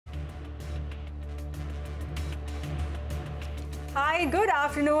Hi, good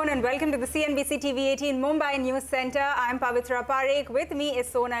afternoon and welcome to the CNBC-TV18 Mumbai News Center. I'm Pavitra Parekh. With me is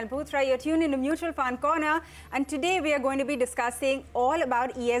Sonal Bhutra. You're tuned in to Mutual Fund Corner, and today we are going to be discussing all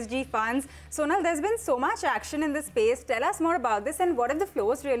about ESG funds. Sonal, there's been so much action in this space. Tell us more about this and what do the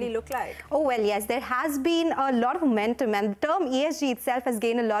flows really look like? Oh, well, yes, there has been a lot of momentum, and the term ESG itself has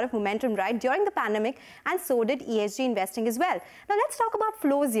gained a lot of momentum, right, during the pandemic, and so did ESG investing as well. Now, let's talk about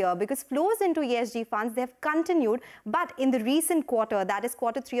flows here, because flows into ESG funds, they have continued, but in the recent quarter, that is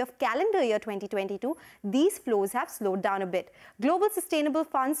quarter 3 of calendar year 2022, these flows have slowed down a bit. Global sustainable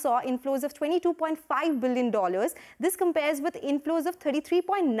funds saw inflows of $22.5 billion. This compares with inflows of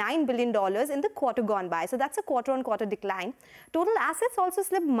 $33.9 billion in the quarter gone by. So that's a quarter-on-quarter decline. Total assets also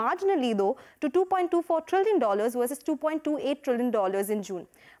slipped marginally, though, to $2.24 trillion versus $2.28 trillion in June.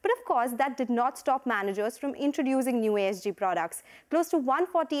 But of course, that did not stop managers from introducing new ESG products. Close to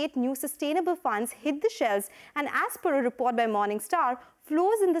 148 new sustainable funds hit the shelves, and as per a report by Morningstar,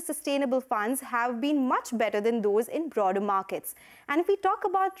 flows in the sustainable funds have been much better than those in broader markets. And if we talk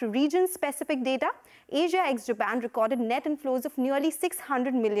about region-specific data, Asia ex-Japan recorded net inflows of nearly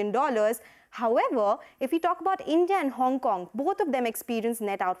 $600 million. However, if we talk about India and Hong Kong, both of them experienced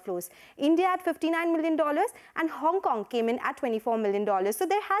net outflows. India at $59 million and Hong Kong came in at $24 million. So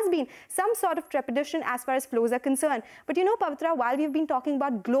there has been some sort of trepidation as far as flows are concerned. But you know, Pavitra, while we've been talking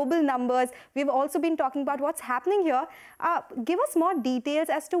about global numbers, we've also been talking about what's happening here. Give us more details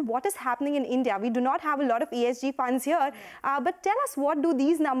as to what is happening in India. We do not have a lot of ESG funds here, but tell us, what do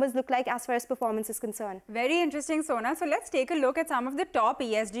these numbers look like as far as performance is concerned? Very interesting, Sona. So let's take a look at some of the top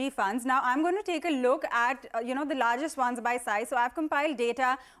ESG funds. Now, I'm going to take a look at, the largest ones by size. So I've compiled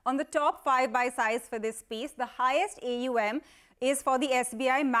data on the top 5 by size for this piece. The highest AUM is for the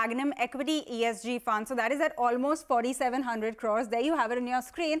SBI Magnum Equity ESG Fund. So that is at almost 4,700 crores. There you have it on your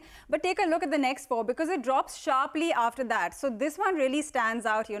screen. But take a look at the next 4 because it drops sharply after that. So this one really stands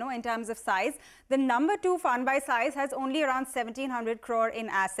out, in terms of size. The number 2 fund by size has only around 1,700 crore in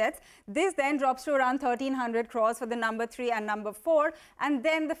assets. This then drops to around 1,300 crores for the number 3 and number 4. And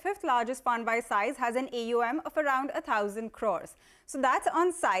then the 5th largest fund by size has an AUM of around 1,000 crores. So that's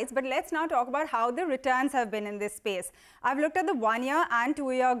on size, but let's now talk about how the returns have been in this space. I've looked at the 1-year and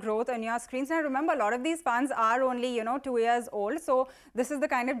 2-year growth on your screens. Now remember, a lot of these funds are only, 2 years old. So this is the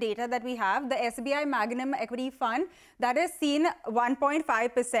kind of data that we have. The SBI Magnum Equity Fund, that has seen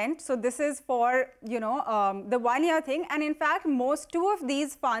 1.5%. So this is for, the 1-year thing. And in fact, two of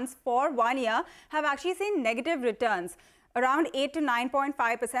these funds for 1 year have actually seen negative returns. Around 8 to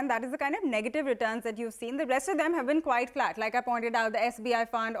 9.5%, that is the kind of negative returns that you've seen. The rest of them have been quite flat, like I pointed out, the SBI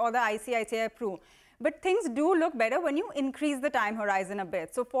fund or the ICICI Pru. But things do look better when you increase the time horizon a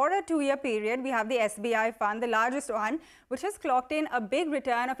bit. So for a 2-year period, we have the SBI fund, the largest one, which has clocked in a big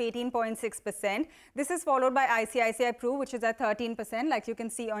return of 18.6%. This is followed by ICICI Pru, which is at 13%, like you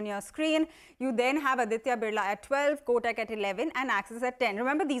can see on your screen. You then have Aditya Birla at 12, Kotak at 11, and Axis at 10.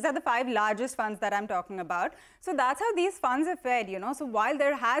 Remember, these are the 5 largest funds that I'm talking about. So that's how these funds have fared, So while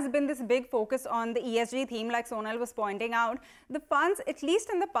there has been this big focus on the ESG theme, like Sonal was pointing out, the funds, at least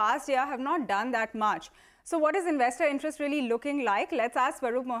in the past year, have not done that much. So what is investor interest really looking like? Let's ask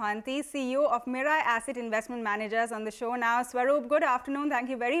Swarup Mohanty, CEO of Mirae Asset Investment Managers, on the show now. Swarup, good afternoon. Thank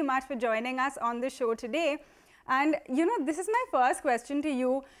you very much for joining us on the show today. And, this is my first question to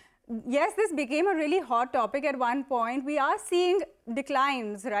you. Yes, this became a really hot topic at one point. We are seeing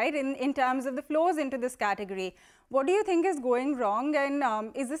declines, right, in terms of the flows into this category. What do you think is going wrong?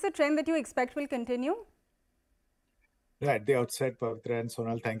 And is this a trend that you expect will continue? Yeah, at the outset, Pavitra and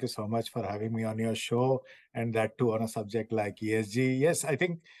Sonal, thank you so much for having me on your show, and that too on a subject like ESG. Yes, I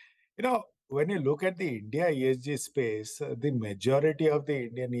think, when you look at the India ESG space, the majority of the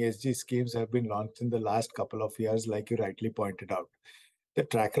Indian ESG schemes have been launched in the last couple of years, like you rightly pointed out. The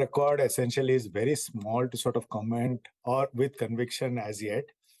track record essentially is very small to sort of comment or with conviction as yet.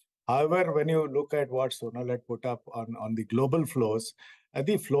 However, when you look at what Sonal had put up on the global flows,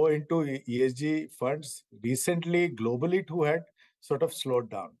 the flow into ESG funds recently globally too had sort of slowed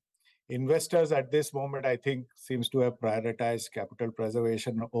down. Investors at this moment, I think, seems to have prioritized capital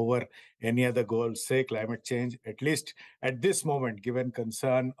preservation over any other goal, say climate change, at least at this moment, given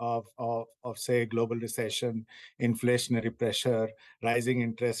concern of say, global recession, inflationary pressure, rising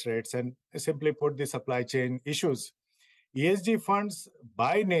interest rates, and simply put, the supply chain issues. ESG funds,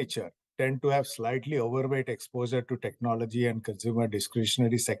 by nature, tend to have slightly overweight exposure to technology and consumer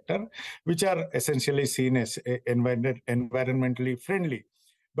discretionary sector, which are essentially seen as environmentally friendly,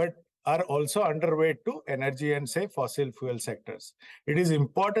 but are also underweight to energy and, say, fossil fuel sectors. It is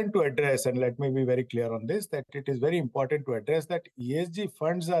important to address, and let me be very clear on this, that it is very important to address that ESG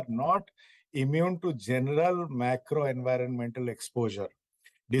funds are not immune to general macro environmental exposure.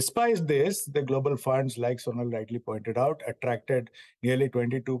 Despite this, the global funds, like Sonal rightly pointed out, attracted nearly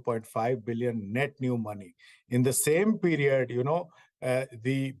 22.5 billion net new money. In the same period,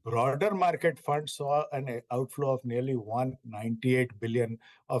 the broader market funds saw an outflow of nearly 198 billion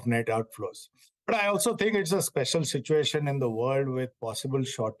of net outflows. But I also think it's a special situation in the world with possible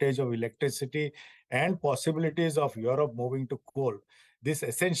shortage of electricity and possibilities of Europe moving to coal. This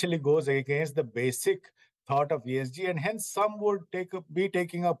essentially goes against the basic thought of ESG, and hence some would be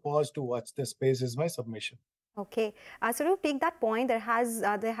taking a pause to watch the space is my submission. Okay, so to take that point,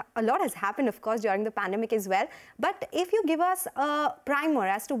 a lot has happened, of course, during the pandemic as well. But if you give us a primer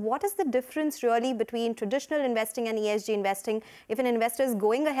as to what is the difference really between traditional investing and ESG investing, if an investor is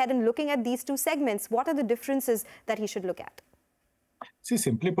going ahead and looking at these two segments, what are the differences that he should look at? See,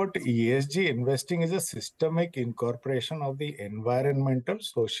 simply put, ESG investing is a systemic incorporation of the environmental,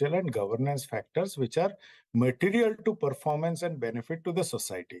 social, and governance factors which are material to performance and benefit to the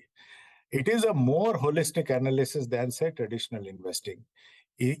society. It is a more holistic analysis than, say, traditional investing.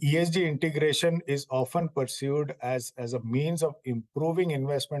 ESG integration is often pursued as a means of improving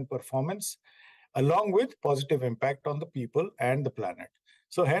investment performance, along with positive impact on the people and the planet.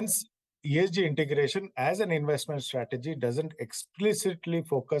 So hence, ESG integration as an investment strategy doesn't explicitly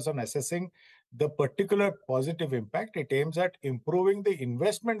focus on assessing the particular positive impact. It aims at improving the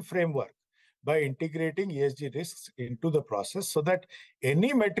investment framework by integrating ESG risks into the process so that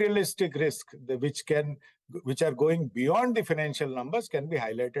any materialistic risk which are going beyond the financial numbers can be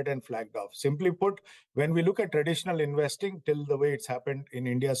highlighted and flagged off. Simply put, when we look at traditional investing till the way it's happened in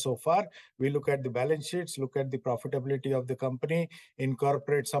India so far, we look at the balance sheets, look at the profitability of the company,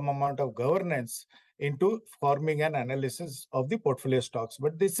 incorporate some amount of governance into forming an analysis of the portfolio stocks.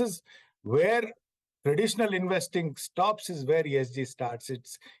 But this is where traditional investing stops, is where ESG starts.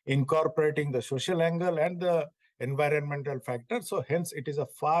 It's incorporating the social angle and the environmental factor. So hence, it is a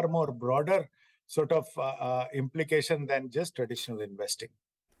far more broader sort of implication than just traditional investing.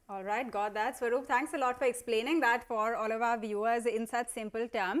 All right, got that. Swarup, thanks a lot for explaining that for all of our viewers in such simple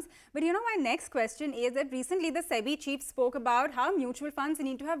terms. But my next question is that recently the SEBI chief spoke about how mutual funds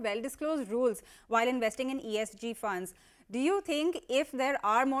need to have well-disclosed rules while investing in ESG funds. Do you think if there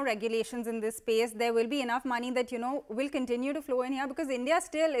are more regulations in this space, there will be enough money that, will continue to flow in here? Because India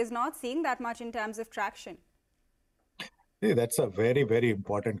still is not seeing that much in terms of traction. Yeah, that's a very, very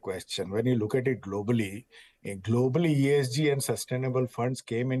important question. When you look at it globally, ESG and sustainable funds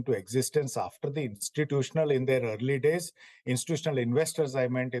came into existence after the institutional investors, I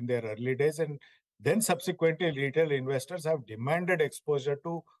meant, in their early days, and then subsequently retail investors have demanded exposure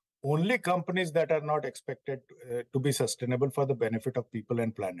to only companies that are not expected to be sustainable for the benefit of people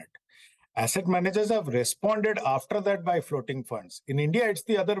and planet. Asset managers have responded after that by floating funds. In India, it's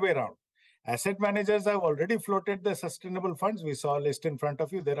the other way around. Asset managers have already floated the sustainable funds. We saw a list in front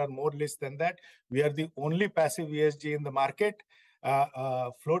of you. There are more lists than that. We are the only passive ESG in the market,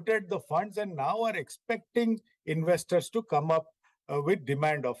 floated the funds, and now are expecting investors to come up with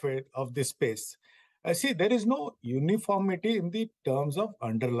demand of this space. See, there is no uniformity in the terms of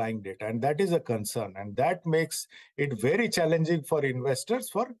underlying data, and that is a concern, and that makes it very challenging for investors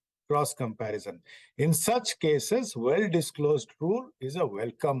for cross comparison. In such cases, well-disclosed rule is a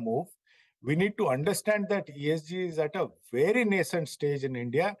welcome move. We need to understand that ESG is at a very nascent stage in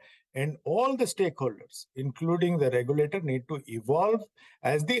India, and all the stakeholders, including the regulator, need to evolve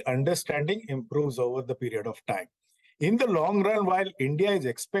as the understanding improves over the period of time. In the long run, while India is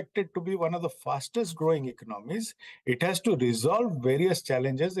expected to be one of the fastest growing economies, it has to resolve various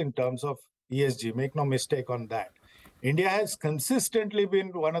challenges in terms of ESG. Make no mistake on that. India has consistently been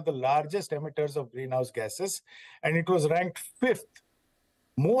one of the largest emitters of greenhouse gases, and it was ranked 5th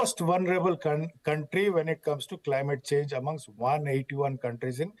most vulnerable country when it comes to climate change amongst 181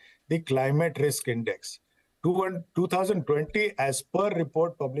 countries in the Climate Risk Index. 2020, as per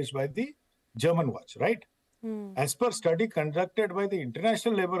report published by the German Watch, right? As per study conducted by the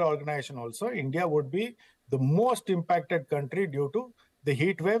International Labour Organization also, India would be the most impacted country due to the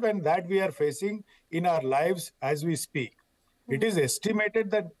heat wave, and that we are facing in our lives as we speak. It is estimated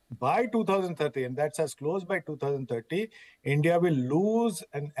that by 2030, and that's as close by 2030, India will lose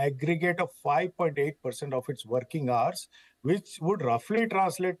an aggregate of 5.8% of its working hours, which would roughly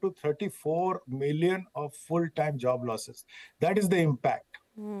translate to 34 million of full-time job losses. That is the impact.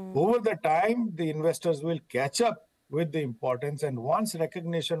 Over the time, the investors will catch up with the importance, and once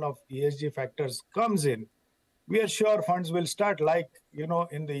recognition of ESG factors comes in, we are sure funds will start, like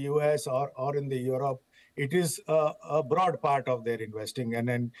in the US or in the Europe. It is a broad part of their investing, and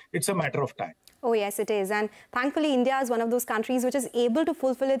then it's a matter of time. Oh, yes, it is. And thankfully, India is one of those countries which is able to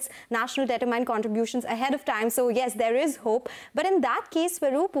fulfill its national determined contributions ahead of time. So, yes, there is hope. But in that case,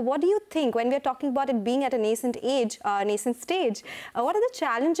 Swarup, what do you think when we're talking about it being at a nascent stage? What are the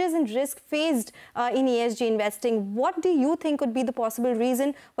challenges and risks faced in ESG investing? What do you think could be the possible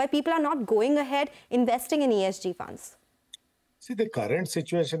reason why people are not going ahead investing in ESG funds? See, the current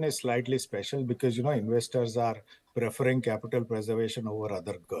situation is slightly special because, investors are preferring capital preservation over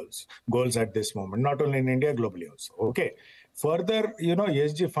other goals at this moment, not only in India, globally also. Okay. Further,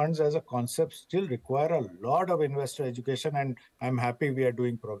 ESG funds as a concept still require a lot of investor education, and I'm happy we are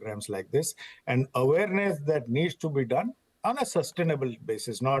doing programs like this, and awareness that needs to be done on a sustainable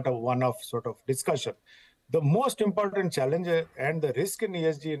basis, not a one-off sort of discussion. The most important challenge and the risk in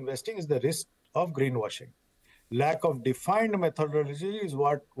ESG investing is the risk of greenwashing. Lack of defined methodology is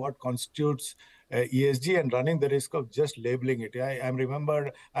what constitutes ESG, and running the risk of just labeling it. I am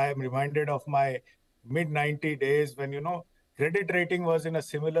reminded of my mid-90 days when, credit rating was in a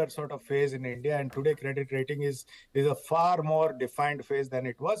similar sort of phase in India, and today credit rating is a far more defined phase than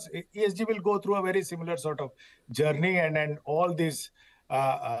it was. ESG will go through a very similar sort of journey, and all these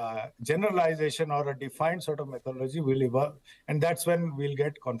generalization or a defined sort of methodology will evolve, and that's when we'll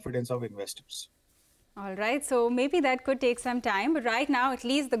get confidence of investors. All right, so maybe that could take some time, but right now, at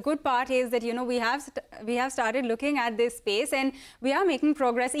least the good part is that, we have started looking at this space and we are making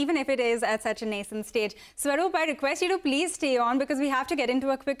progress, even if it is at such a nascent stage. Swarup, I request you to please stay on because we have to get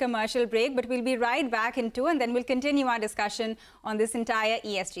into a quick commercial break, but we'll be right back in two, and then we'll continue our discussion on this entire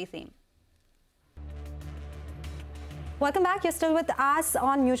ESG theme. Welcome back. You're still with us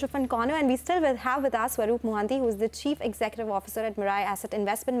on Mutual Fund Corner, and we still have with us Swarup Mohanty, who is the Chief Executive Officer at Mirae Asset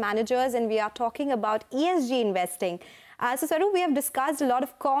Investment Managers, and we are talking about ESG investing. So Swarup, we have discussed a lot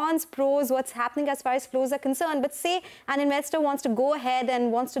of cons, pros, what's happening as far as flows are concerned, but say an investor wants to go ahead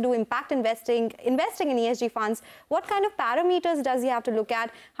and wants to do impact investing in ESG funds, what kind of parameters does he have to look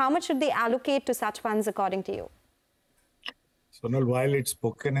at? How much should they allocate to such funds according to you? Sonal, while it's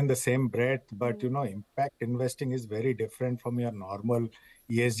spoken in the same breath, but impact investing is very different from your normal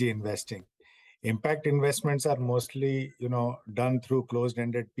ESG investing. Impact investments are mostly, done through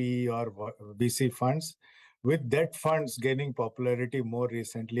closed-ended PE or VC funds, with debt funds gaining popularity more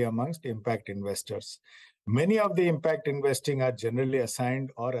recently amongst impact investors. Many of the impact investing are generally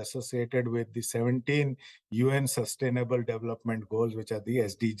assigned or associated with the 17 UN Sustainable Development Goals, which are the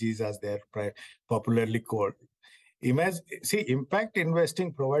SDGs as they're popularly called. Impact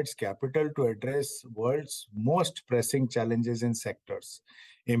investing provides capital to address world's most pressing challenges in sectors.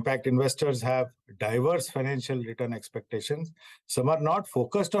 Impact investors have diverse financial return expectations. Some are not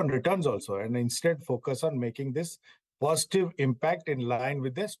focused on returns also, and instead focus on making this positive impact in line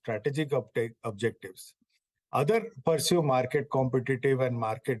with their strategic objectives. Other pursue market competitive and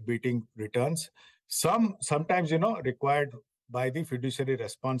market beating returns. Sometimes, required by the fiduciary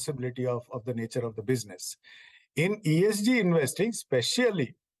responsibility of the nature of the business. In ESG investing,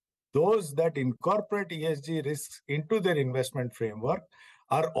 especially those that incorporate ESG risks into their investment framework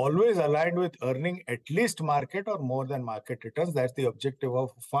are always aligned with earning at least market or more than market returns. That's the objective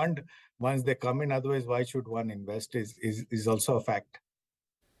of a fund once they come in. Otherwise, why should one invest is also a fact.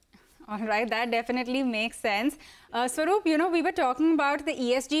 All right, that definitely makes sense. Swarup, we were talking about the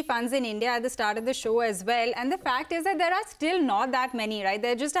ESG funds in India at the start of the show as well. And the fact is that there are still not that many, right?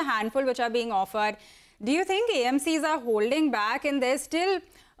 There are just a handful which are being offered. Do you think AMCs are holding back and there's still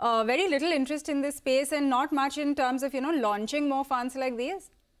very little interest in this space and not much in terms of, launching more funds like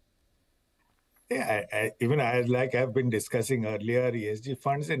these? Yeah, like I've been discussing earlier, ESG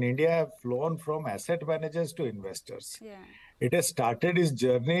funds in India have flown from asset managers to investors. Yeah. It has started its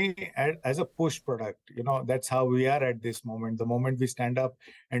journey as a push product. That's how we are at this moment. The moment we stand up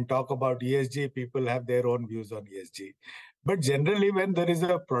and talk about ESG, people have their own views on ESG. But generally, when there is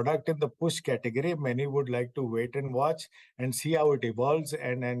a product in the push category, many would like to wait and watch and see how it evolves.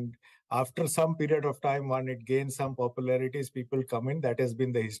 And after some period of time, when it gains some popularities, people come in. That has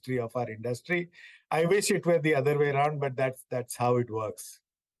been the history of our industry. I wish it were the other way around, but that's how it works.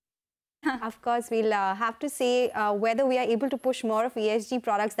 Of course, we'll have to say whether we are able to push more of ESG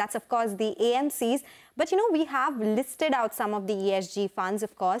products. That's, of course, the AMCs. But, we have listed out some of the ESG funds,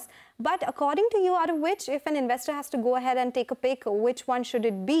 of course. But according to you, out of which, if an investor has to go ahead and take a pick, which one should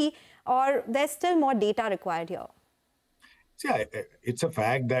it be? Or there's still more data required here? See, it's a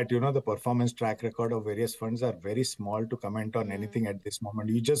fact that, the performance track record of various funds are very small to comment on anything at this moment.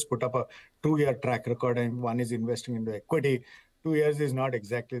 You just put up a 2-year track record and one is investing into equity. 2 years is not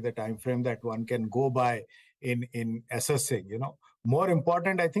exactly the time frame that one can go by in assessing, More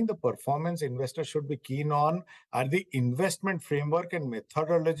important, I think the performance investors should be keen on are the investment framework and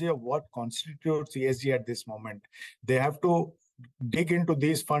methodology of what constitutes ESG at this moment. They have to dig into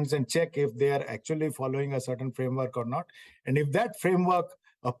these funds and check if they are actually following a certain framework or not. And if that framework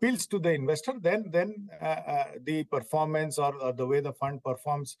appeals to the investor, then the performance or the way the fund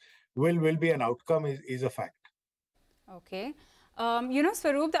performs will be an outcome is a fact. Okay.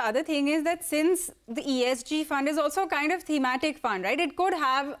 Swarup, the other thing is that since the ESG fund is also kind of thematic fund, right? It could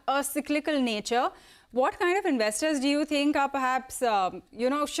have a cyclical nature. What kind of investors do you think are perhaps,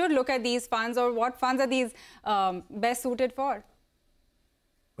 should look at these funds, or what funds are these best suited for?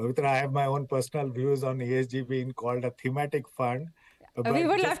 Pavitra, I have my own personal views on ESG being called a thematic fund. We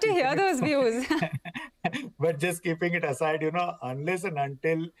would love to hear those views. But just keeping it aside, unless and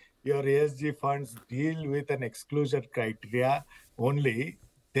until your ESG funds deal with an exclusion criteria only,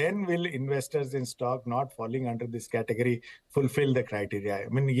 then will investors in stock not falling under this category fulfill the criteria. I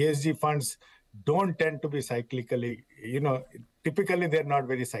mean, ESG funds don't tend to be cyclically, typically they're not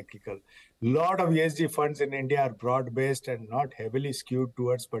very cyclical. A lot of ESG funds in India are broad-based and not heavily skewed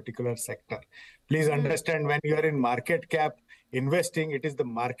towards particular sector. Please understand, when you are in market cap investing, it is the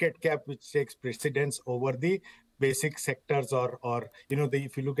market cap which takes precedence over the basic sectors or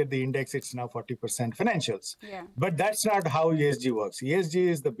if you look at the index, it's now 40% financials. Yeah. But that's not how ESG works. ESG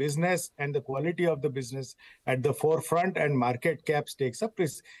is the business and the quality of the business at the forefront, and market caps takes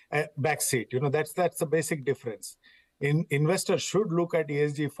a back seat. That's the basic difference. Investors should look at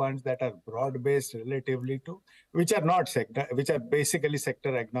ESG funds that are broad-based relatively to, which are basically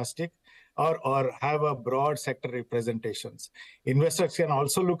sector agnostic or have a broad sector representations. Investors can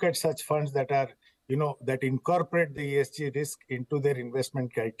also look at such funds that are, that incorporate the ESG risk into their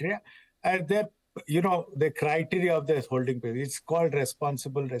investment criteria and the criteria of their holding period. It's called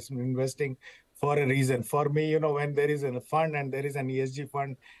responsible investing for a reason. For me, when there is a fund and there is an ESG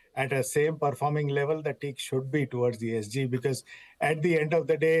fund at a same performing level, the tick should be towards the ESG, because at the end of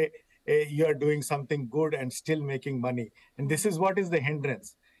the day, you are doing something good and still making money. And this is what is the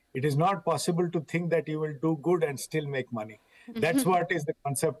hindrance. It is not possible to think that you will do good and still make money. That's what is the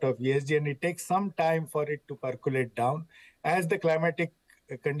concept of ESG, and it takes some time for it to percolate down. As the climatic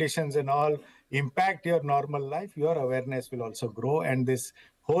conditions and all impact your normal life, your awareness will also grow. And this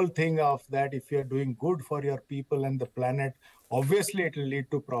whole thing of that, if you're doing good for your people and the planet, obviously it will lead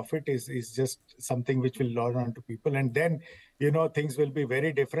to profit is just something which will learn on to people. And then, things will be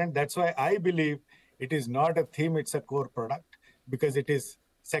very different. That's why I believe it is not a theme, it's a core product, because it is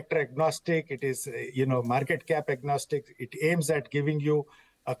sector agnostic, it is, market cap agnostic. It aims at giving you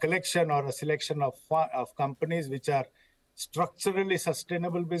a collection or a selection of companies which are structurally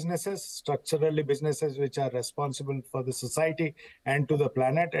sustainable businesses, structurally businesses which are responsible for the society and to the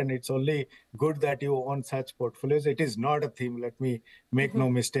planet. And it's only good that you own such portfolios. It is not a theme. Let me make no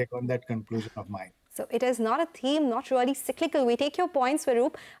mistake on that conclusion of mine. So it is not a theme, not really cyclical. We take your point,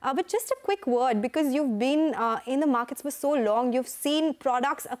 Swarup. But just a quick word, because you've been in the markets for so long, you've seen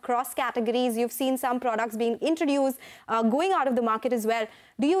products across categories, you've seen some products being introduced, going out of the market as well.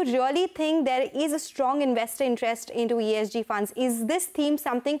 Do you really think there is a strong investor interest into ESG funds? Is this theme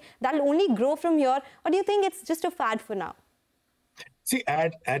something that will only grow from here, or do you think it's just a fad for now? See,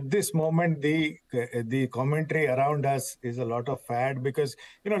 at this moment, the commentary around us is a lot of fad, because,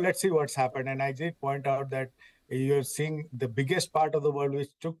 let's see what's happened. And I did point out that you're seeing the biggest part of the world which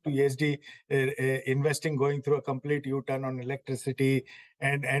took to ESG investing going through a complete U-turn on electricity.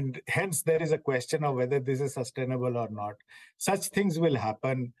 And hence there is a question of whether this is sustainable or not. Such things will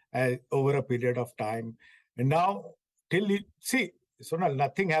happen over a period of time. And now, Sonal,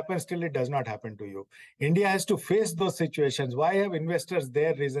 nothing happens till it does not happen to you. India has to face those situations. Why have investors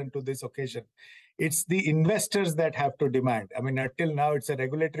there risen to this occasion? It's the investors that have to demand. I mean, until now, it's a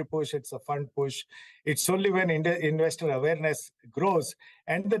regulatory push, it's a fund push. It's only when investor awareness grows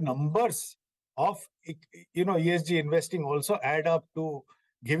and the numbers of ESG investing also add up to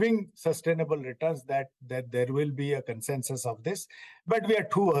giving sustainable returns that there will be a consensus of this. But we are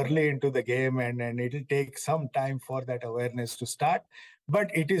too early into the game, and it will take some time for that awareness to start.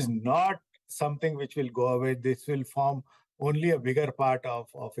 But it is not something which will go away. This will form only a bigger part of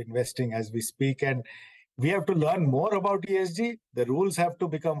investing as we speak. And we have to learn more about ESG. The rules have to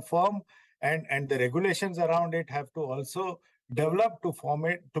become firm, and the regulations around it have to also develop to form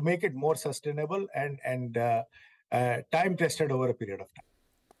it, to make it more sustainable and time tested over a period of time.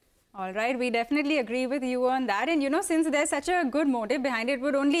 All right, we definitely agree with you on that. And, you know, since there's such a good motive behind it,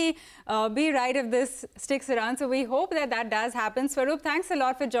 would only be right if this sticks around. So we hope that that does happen. Swarup, thanks a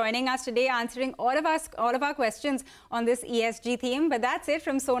lot for joining us today, answering all of our questions on this ESG theme. But that's it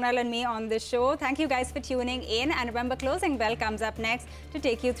from Sonal and me on this show. Thank you guys for tuning in. And remember, closing bell comes up next to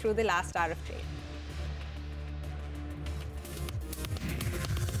take you through the last hour of trade.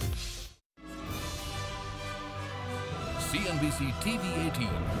 CNBC-TV18,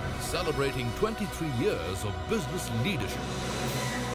 celebrating 23 years of business leadership.